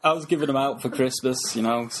 Cowell. I was giving them out for Christmas, sort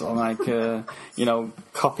of like,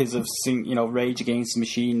 copies of, Rage Against the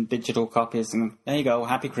Machine, digital copies, and there you go,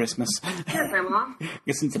 Happy Christmas. Here, Grandma.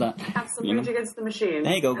 Listen to that. Have some Rage Against the Machine.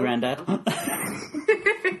 There you go, Granddad.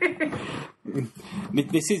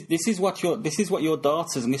 This is what your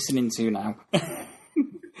daughter's listening to now.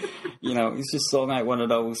 It's just sort of like one of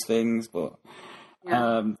those things, but.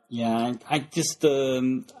 I just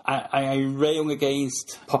I rail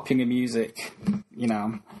against popular music.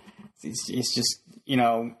 It's just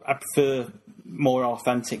I prefer more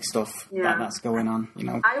authentic stuff that's going on.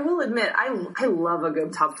 I will admit I love a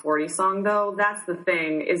good top 40 song though. That's the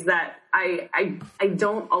thing, is that I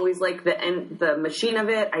don't always like the machine of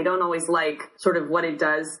it. I don't always like sort of what it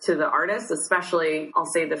does to the artist, especially I'll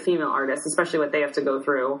say the female artists, especially what they have to go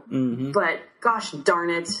through. But gosh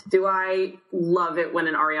darn it, do I love it when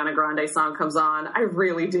an Ariana Grande song comes on. I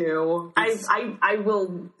really do. I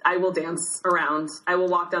will dance around. I will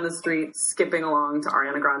walk down the street skipping along to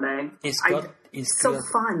Ariana Grande. It's so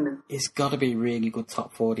fun. It's got to be a really good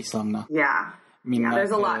top 40 song now. Yeah. I mean,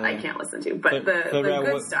 there's a lot I can't listen to, but the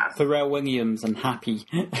good stuff. Pharrell Williams and Happy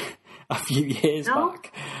a few years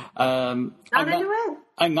back. Not into it?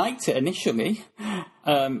 I liked it initially,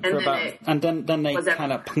 and then they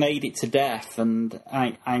kind of played it to death, and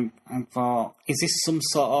I thought, is this some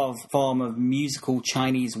sort of form of musical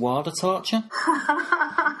Chinese water torture?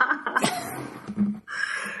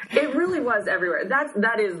 It really was everywhere.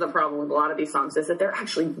 That is the problem with a lot of these songs, is that they're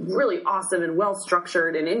actually really awesome and well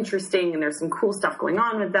structured and interesting, and there's some cool stuff going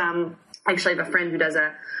on with them. Actually, I have a friend who does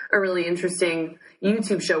a really interesting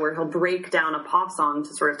YouTube show where he'll break down a pop song to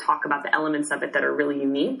sort of talk about the elements of it that are really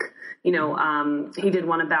unique. He did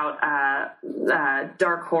one about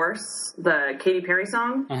Dark Horse, the Katy Perry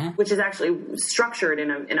song, which is actually structured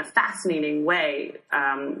in a fascinating way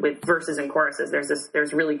with verses and choruses.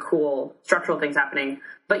 There's really cool structural things happening,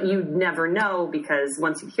 but you never know, because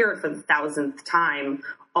once you hear it for the 1,000th time,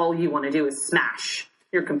 all you want to do is smash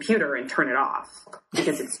your computer and turn it off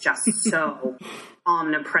because it's just so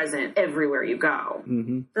omnipresent everywhere you go.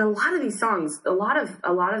 A lot of these songs, a lot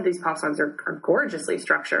of these pop songs are gorgeously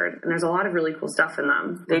structured, and there's a lot of really cool stuff in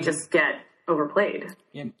them. They just get overplayed.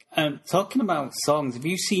 Yeah. Talking about songs, have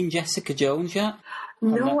you seen Jessica Jones yet?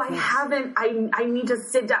 No, I haven't. I need to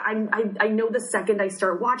sit down. I know the second I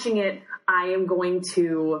start watching it, I am going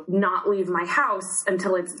to not leave my house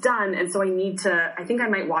until it's done. And so I think I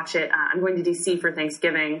might watch it. I'm going to DC for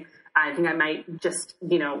Thanksgiving. I think I might just,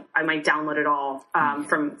 I might download it all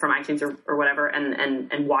from iTunes or whatever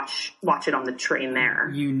and watch it on the train there.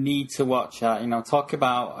 You need to watch that. Talk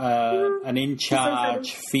about an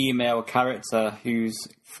in-charge female character who's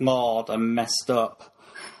flawed and messed up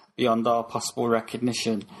beyond all possible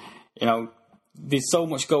recognition. There's so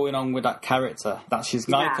much going on with that character that she's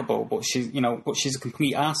likable, but she's a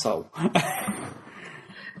complete arsehole.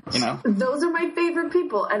 Those are my favorite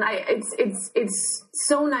people, and it's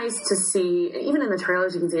so nice to see. Even in the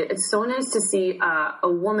trailers, you can see it. It's so nice to see a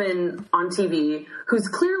woman on TV who's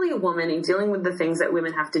clearly a woman and dealing with the things that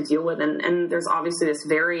women have to deal with, and there's obviously this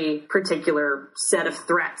very particular set of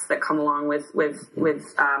threats that come along with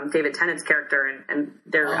David Tennant's character, and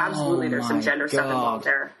there's some gender stuff involved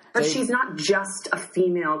there. But she's not just a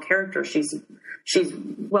female character. She's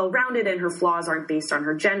well-rounded, and her flaws aren't based on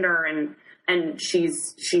her gender, and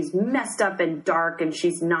she's messed up and dark, and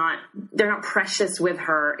they're not precious with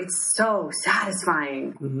her. It's so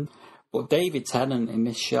satisfying. Mm-hmm. But David Tennant in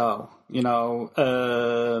this show, you sort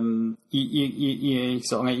of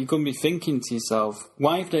you're going to be thinking to yourself,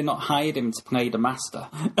 why have they not hired him to play the Master?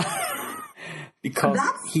 Because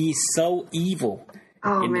he's so evil.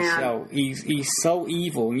 In the show, he's so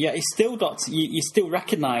evil, and yet he's still you still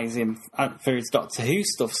recognise him for his Doctor Who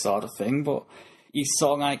stuff, sort of thing. But he's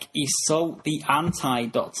so the anti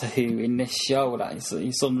Doctor Who in this show that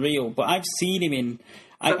it's unreal. But I've seen him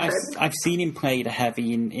I've seen him play the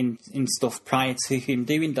Heavy in stuff prior to him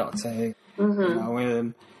doing Doctor Who. Mm-hmm.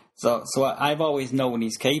 So I've always known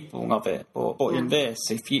he's capable of it. But in this,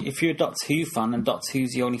 if you're a Doctor Who fan and Doctor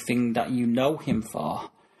Who's the only thing that you know him for.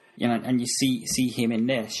 And you see him in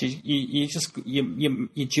this,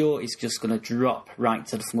 your jaw is just going to drop right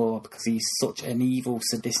to the floor because he's such an evil,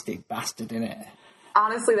 sadistic bastard in it.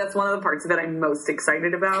 Honestly, that's one of the parts that I'm most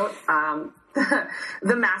excited about.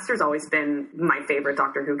 The Master's always been my favorite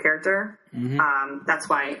Doctor Who character. Mm-hmm. That's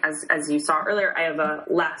why, as you saw earlier, I have a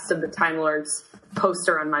Last of the Time Lords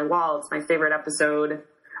poster on my wall. It's my favorite episode.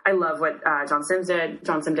 I love what John Sims did,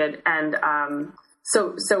 and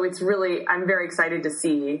So it's really, I'm very excited to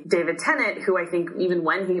see David Tennant, who I think even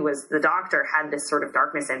when he was the Doctor had this sort of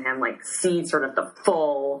darkness in him, like see sort of the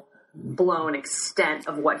full blown extent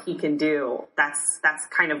of what he can do. That's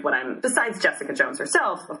kind of what besides Jessica Jones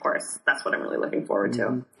herself, of course, that's what I'm really looking forward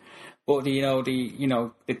to. But the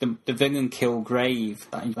villain Kilgrave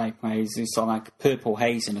that he plays is sort of like Purple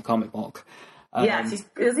Haze in the comic book. Yes,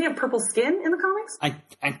 does he have purple skin in the comics? I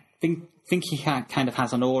think he kind of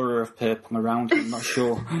has an aura of purple around him. I'm not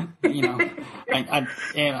sure.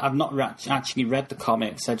 I've not actually read the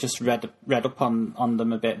comics. I just read up on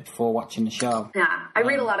them a bit before watching the show. Yeah, I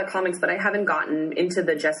read a lot of comics, but I haven't gotten into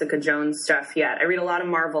the Jessica Jones stuff yet. I read a lot of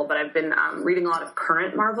Marvel, but I've been reading a lot of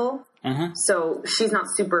current Marvel. Uh-huh. So she's not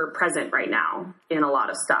super present right now in a lot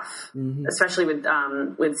of stuff, especially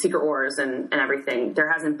with Secret Wars and everything. There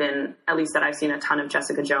hasn't been, at least that I've seen, a ton of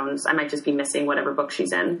Jessica Jones. I might just be missing whatever book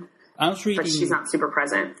she's in. But she's not super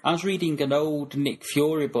present. I was reading an old Nick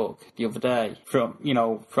Fury book the other day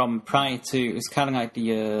from prior to, it was kind of like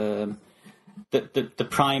the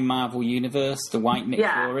Prime Marvel universe, the White Nick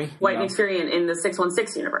Fury. White Nick Fury in the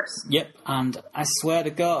 616 universe. Yep, and I swear to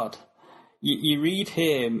God, you read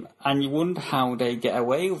him and you wonder how they get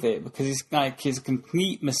away with it, because he's a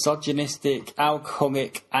complete misogynistic,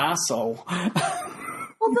 alcoholic arsehole.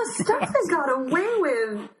 Well, the stuff they got away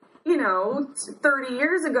with, 30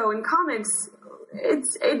 years ago in comics,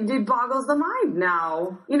 it boggles the mind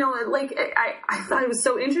now. I thought it was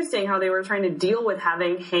so interesting how they were trying to deal with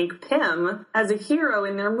having Hank Pym as a hero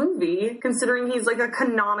in their movie, considering he's like a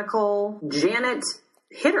canonical Janet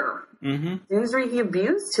hitter. Mm-hmm. He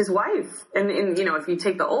abused his wife, and if you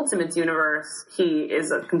take the Ultimates universe, he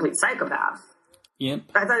is a complete psychopath. Yep.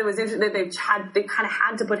 I thought it was interesting that they kind of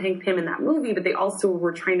had to put Hank Pym in that movie, but they also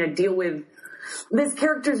were trying to deal with this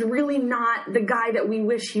character's really not the guy that we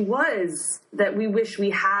wish he was, that we wish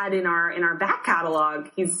we had in our back catalog.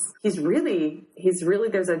 He's really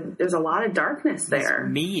there's a lot of darkness there.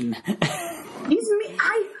 He's mean. He's mean.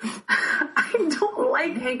 I don't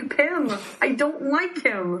like Hank Pym. I don't like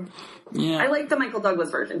him. Yeah. I like the Michael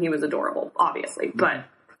Douglas version. He was adorable, obviously, but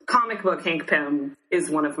comic book Hank Pym, is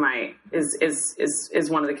one of my is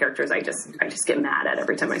one of the characters I just get mad at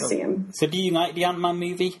every time I see him. So do you like the Ant-Man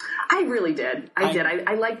movie? I really did. I did.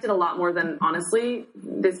 I liked it a lot more than, honestly,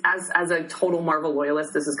 this as a total Marvel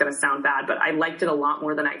loyalist, this is going to sound bad, but I liked it a lot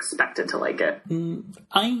more than I expected to like it.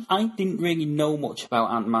 I didn't really know much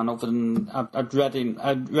about Ant-Man other than I'd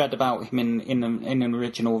read about him in an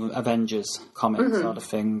original Avengers comic sort of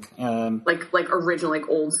thing. Like original, like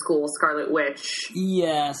old school Scarlet Witch.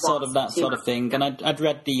 Yeah, sort of that sort of thing. And I'd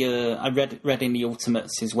read read in the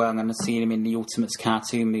Ultimates as well, and I'd seen him in the Ultimates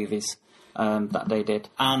cartoon movies that they did.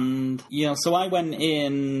 And so I went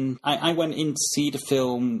in to see the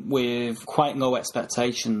film with quite low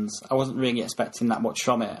expectations. I wasn't really expecting that much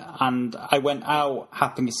from it, and I went out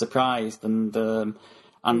happily surprised and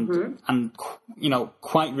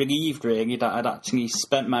quite relieved really that I'd actually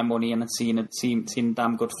spent my money and had seen a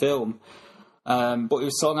damn good film. But it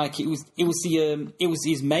was sort of like it was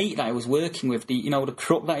his mate that I was working with, the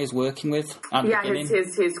crook that he was working with at the beginning.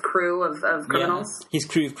 his crew of criminals. Yeah, his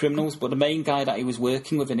crew of criminals, but the main guy that he was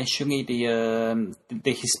working with initially, the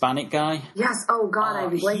Hispanic guy. Yes. Oh God,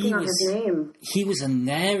 I'm blanking on his name. He was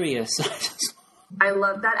hilarious. I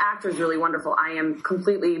love that actor's really wonderful. I am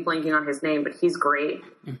completely blanking on his name, but he's great.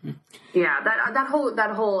 Mm-hmm. Yeah,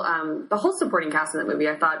 the whole supporting cast in that movie,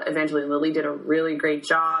 I thought Evangeline Lilly did a really great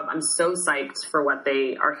job. I'm so psyched for what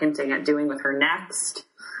they are hinting at doing with her next.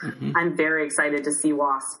 Mm-hmm. I'm very excited to see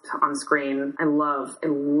Wasp on screen. I love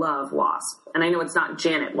Wasp. And I know it's not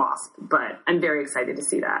Janet Wasp, but I'm very excited to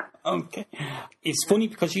see that. Okay. It's funny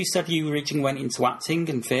because you said you originally went into acting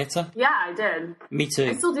and theatre. Yeah, I did. Me too.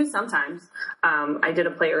 I still do sometimes. I did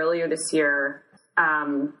a play earlier this year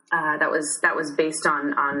that was based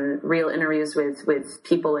on real interviews with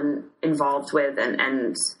people involved with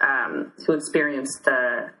and who experienced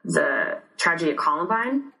the tragedy at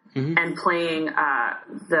Columbine. Mm-hmm. And playing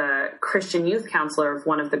the Christian youth counselor of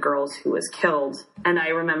one of the girls who was killed. And I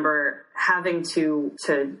remember having to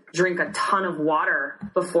drink a ton of water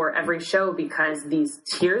before every show because these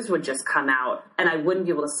tears would just come out and I wouldn't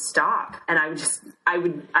be able to stop. And I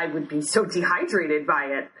would be so dehydrated by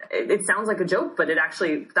it. It sounds like a joke, but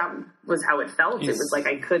that was how it felt. Yes. It was like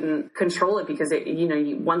I couldn't control it because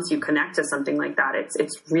once you connect to something like that,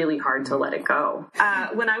 it's really hard to let it go.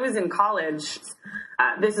 When I was in college,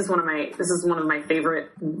 this is one of my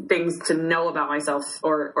favorite things to know about myself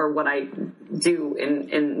or what I do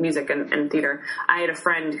in music and theater. I had a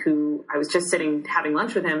friend who I was just sitting having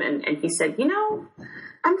lunch with him and he said,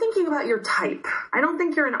 I'm thinking about your type. I don't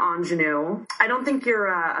think you're an ingenue. I don't think you're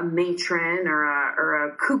a matron or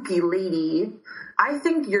a kooky lady. I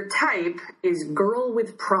think your type is girl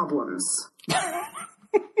with problems.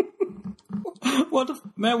 What the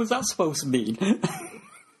hell was that supposed to mean?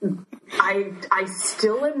 I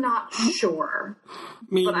still am not sure,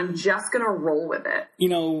 but I'm just going to roll with it.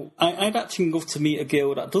 I'd actually love to meet a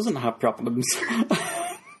girl that doesn't have problems.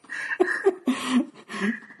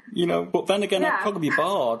 But then again, I'd probably be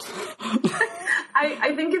bored.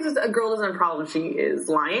 I think if a girl doesn't have a problem, she is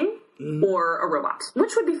lying or a robot,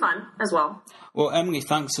 which would be fun as well. Well, Emily,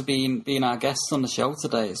 thanks for being our guest on the show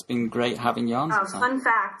today. It's been great having you on. Fun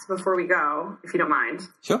fact before we go, if you don't mind.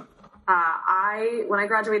 Sure. When I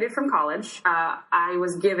graduated from college, I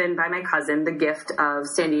was given by my cousin the gift of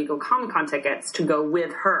San Diego Comic-Con tickets to go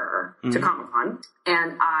with her to Comic-Con.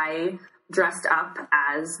 And I dressed up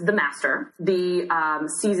as the Master, the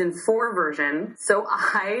season 4 version. So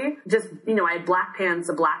I just, I had black pants,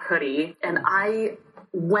 a black hoodie, and I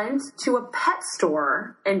went to a pet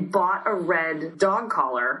store and bought a red dog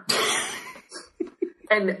collar.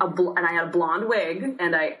 And I had a blonde wig,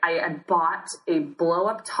 and I had bought a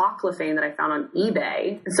blow-up Toclafane that I found on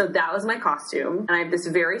eBay. And so that was my costume. And I have this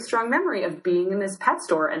very strong memory of being in this pet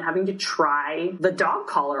store and having to try the dog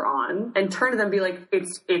collar on and turn to them and be like,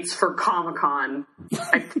 it's for Comic-Con.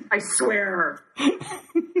 I swear.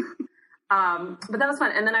 But that was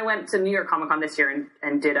fun. And then I went to New York Comic Con this year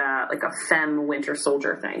and did a femme Winter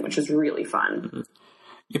Soldier thing, which was really fun. Mm-hmm.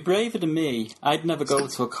 You're braver than me. I'd never go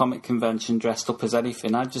to a comic convention dressed up as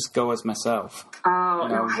anything. I'd just go as myself. Oh,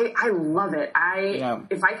 no, I love it.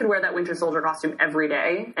 If I could wear that Winter Soldier costume every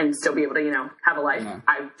day and still be able to, have a life,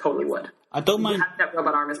 I totally would. I don't mind. That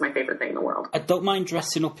robot arm is my favorite thing in the world. I don't mind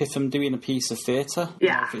dressing up if I'm doing a piece of theatre.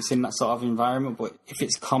 Yeah. If it's in that sort of environment. But if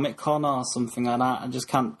it's Comic-Con or something like that, I just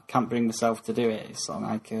can't bring myself to do it. It's sort of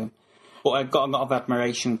like... but I've got a lot of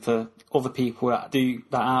admiration for other people that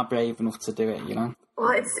are brave enough to do it,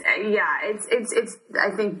 Well, it's I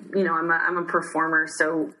think, I'm a performer,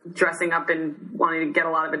 so dressing up and wanting to get a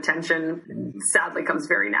lot of attention sadly comes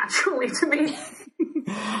very naturally to me.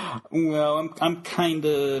 Well, I'm kind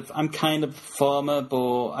of a performer,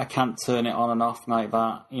 but I can't turn it on and off like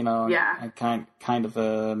that. You know, Yeah. I kind of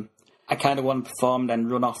want to perform, then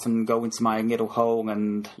run off and go into my little hole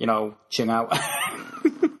and chill out.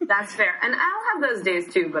 That's fair. And I'll have those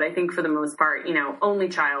days too, but I think for the most part, only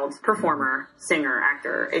child, performer, singer,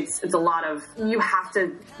 actor, it's a lot of, you have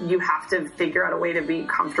to figure out a way to be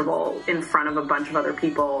comfortable in front of a bunch of other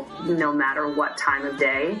people, no matter what time of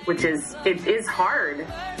day, it is hard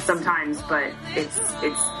sometimes, but it's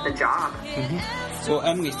the job. Well,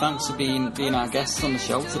 Emily, thanks for being our guest on the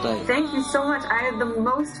show today. Thank you so much. I had the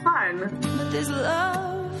most fun. But this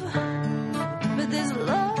love, but this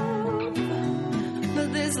love,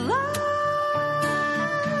 but this love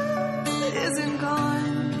isn't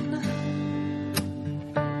gone,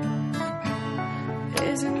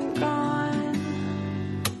 isn't gone.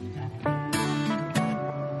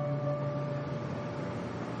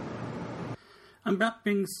 And that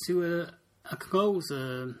brings to a close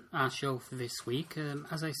our show for this week.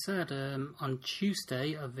 As I said, on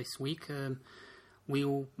Tuesday of this week, we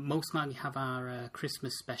will most likely have our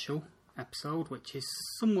Christmas special episode, which is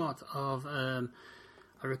somewhat of a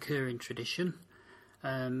recurring tradition.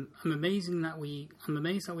 I'm amazed that we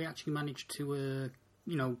actually managed to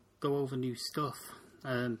go over new stuff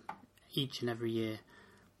each and every year,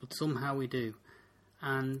 but somehow we do.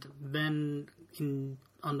 And then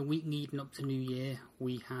on the week leading up to New Year,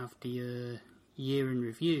 we have the year in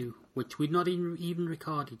review, which we've not even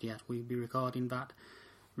recorded yet. We'll be recording that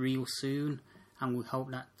real soon, and we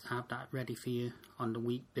hope to have that ready for you on the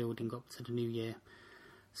week building up to the New Year.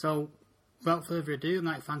 So, without further ado, I'd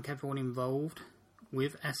like to thank everyone involved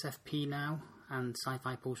with SFP Now and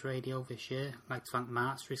Sci-Fi Pulse Radio this year. I'd like to thank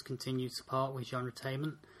Mark for his continued support with Genre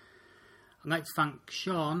Entertainment. I'd like to thank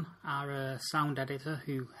Sean, our sound editor,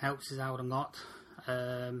 who helps us out a lot.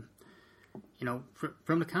 From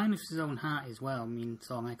the kindness of his own heart as well. I mean,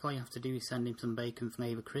 so all you have to do is send him some bacon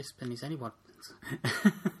flavour crisp and he's anyone.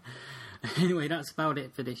 Anyway, that's about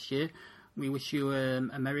it for this year. We wish you a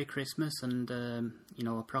Merry Christmas and a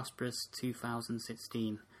prosperous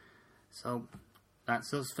 2016. So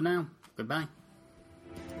that's us for now. Goodbye.